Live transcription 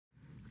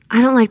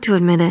I don't like to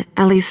admit it,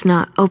 at least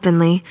not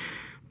openly,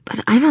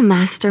 but I'm a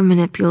master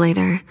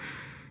manipulator.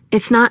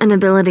 It's not an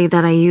ability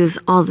that I use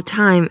all the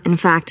time. In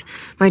fact,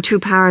 my true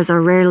powers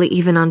are rarely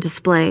even on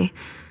display.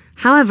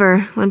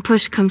 However, when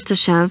push comes to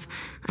shove,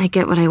 I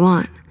get what I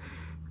want.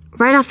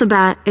 Right off the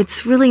bat,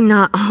 it's really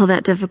not all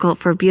that difficult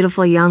for a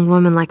beautiful young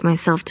woman like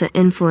myself to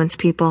influence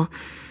people.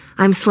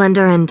 I'm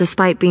slender and,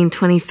 despite being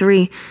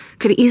 23,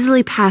 could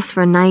easily pass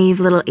for a naive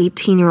little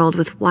 18-year-old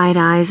with wide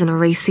eyes and a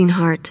racing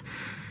heart.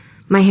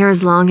 My hair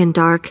is long and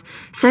dark,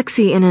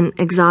 sexy in an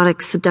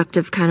exotic,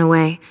 seductive kind of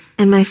way,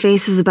 and my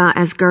face is about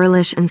as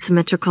girlish and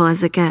symmetrical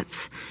as it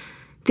gets.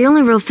 The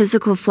only real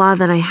physical flaw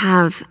that I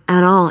have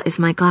at all is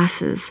my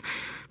glasses,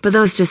 but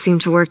those just seem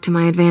to work to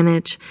my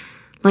advantage.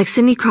 Like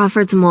Cindy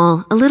Crawford's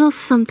mole, a little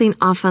something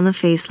off on the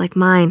face like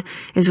mine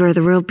is where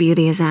the real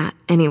beauty is at,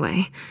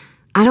 anyway.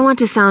 I don't want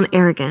to sound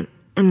arrogant,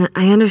 and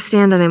I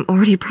understand that I'm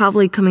already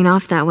probably coming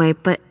off that way,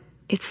 but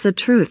it's the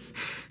truth.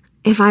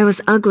 If I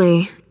was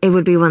ugly, it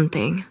would be one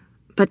thing.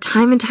 But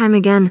time and time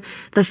again,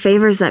 the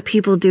favors that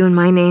people do in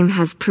my name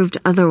has proved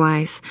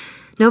otherwise.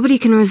 Nobody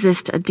can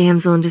resist a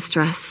damsel in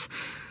distress.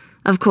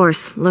 Of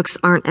course, looks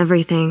aren't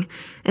everything,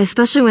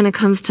 especially when it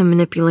comes to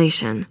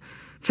manipulation.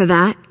 For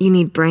that, you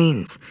need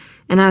brains,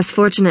 and I was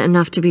fortunate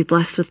enough to be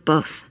blessed with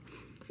both.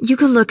 You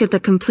could look at the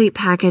complete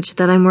package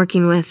that I'm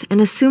working with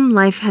and assume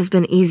life has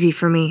been easy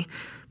for me,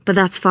 but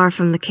that's far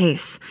from the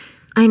case.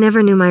 I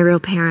never knew my real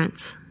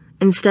parents,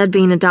 instead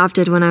being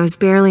adopted when I was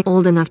barely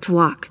old enough to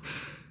walk.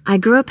 I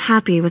grew up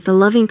happy with a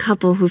loving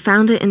couple who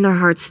found it in their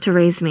hearts to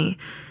raise me,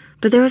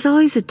 but there was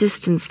always a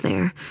distance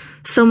there,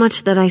 so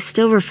much that I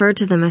still refer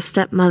to them as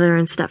stepmother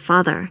and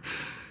stepfather.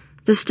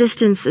 This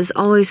distance is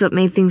always what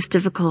made things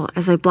difficult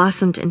as I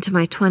blossomed into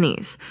my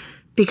 20s.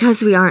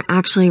 Because we aren't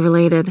actually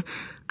related,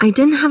 I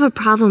didn't have a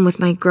problem with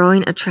my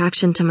growing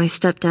attraction to my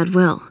stepdad,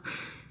 Will.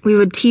 We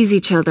would tease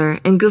each other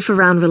and goof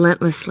around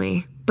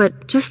relentlessly,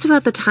 but just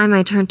about the time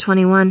I turned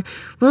 21,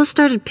 Will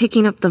started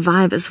picking up the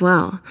vibe as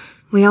well.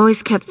 We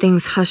always kept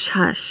things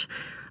hush-hush,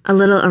 a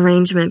little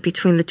arrangement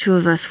between the two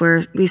of us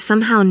where we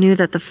somehow knew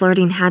that the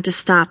flirting had to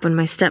stop when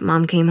my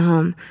stepmom came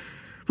home.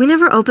 We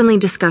never openly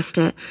discussed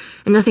it,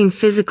 and nothing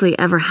physically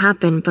ever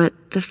happened, but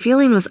the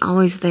feeling was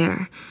always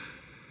there.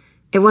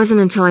 It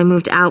wasn't until I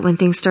moved out when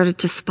things started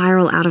to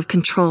spiral out of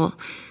control.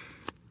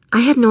 I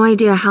had no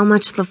idea how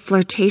much the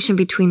flirtation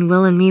between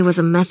Will and me was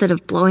a method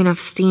of blowing off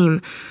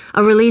steam,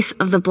 a release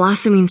of the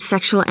blossoming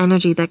sexual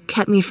energy that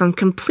kept me from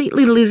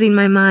completely losing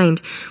my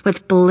mind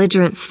with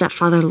belligerent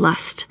stepfather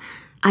lust.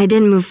 I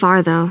didn't move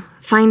far, though,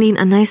 finding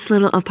a nice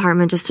little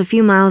apartment just a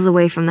few miles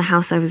away from the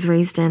house I was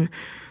raised in,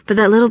 but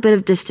that little bit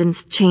of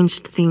distance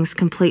changed things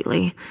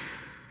completely.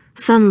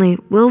 Suddenly,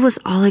 Will was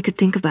all I could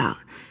think about.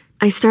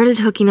 I started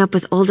hooking up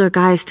with older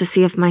guys to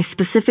see if my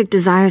specific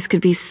desires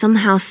could be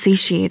somehow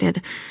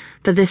satiated,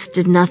 but this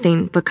did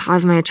nothing but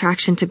cause my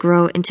attraction to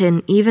grow into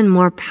an even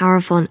more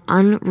powerful and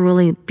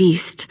unruly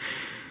beast.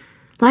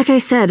 Like I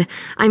said,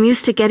 I'm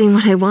used to getting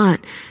what I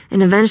want,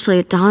 and eventually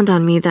it dawned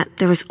on me that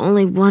there was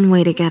only one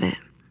way to get it.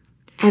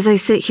 As I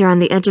sit here on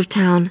the edge of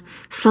town,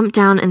 slumped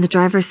down in the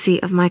driver's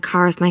seat of my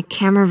car with my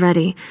camera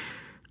ready,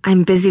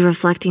 I'm busy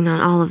reflecting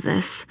on all of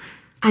this.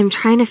 I'm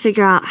trying to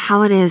figure out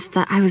how it is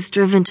that I was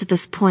driven to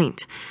this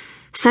point.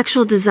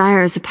 Sexual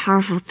desire is a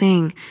powerful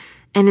thing,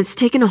 and it's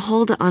taken a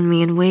hold on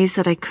me in ways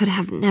that I could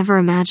have never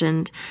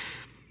imagined.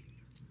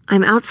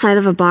 I'm outside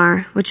of a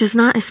bar, which is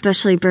not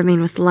especially brimming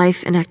with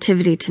life and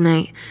activity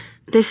tonight.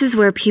 This is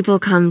where people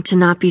come to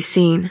not be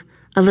seen,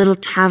 a little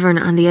tavern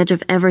on the edge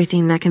of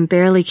everything that can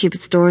barely keep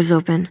its doors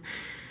open.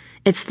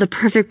 It's the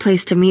perfect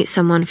place to meet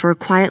someone for a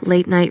quiet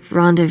late-night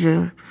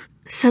rendezvous.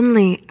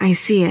 Suddenly, I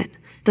see it.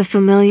 The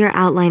familiar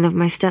outline of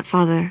my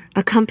stepfather,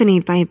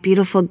 accompanied by a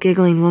beautiful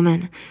giggling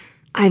woman.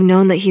 I've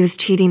known that he was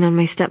cheating on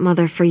my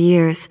stepmother for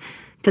years,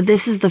 but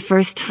this is the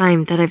first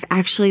time that I've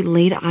actually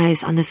laid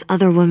eyes on this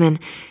other woman,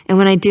 and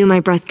when I do, my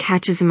breath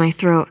catches in my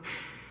throat.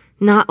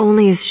 Not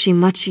only is she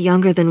much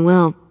younger than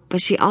Will,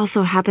 but she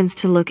also happens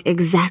to look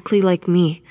exactly like me.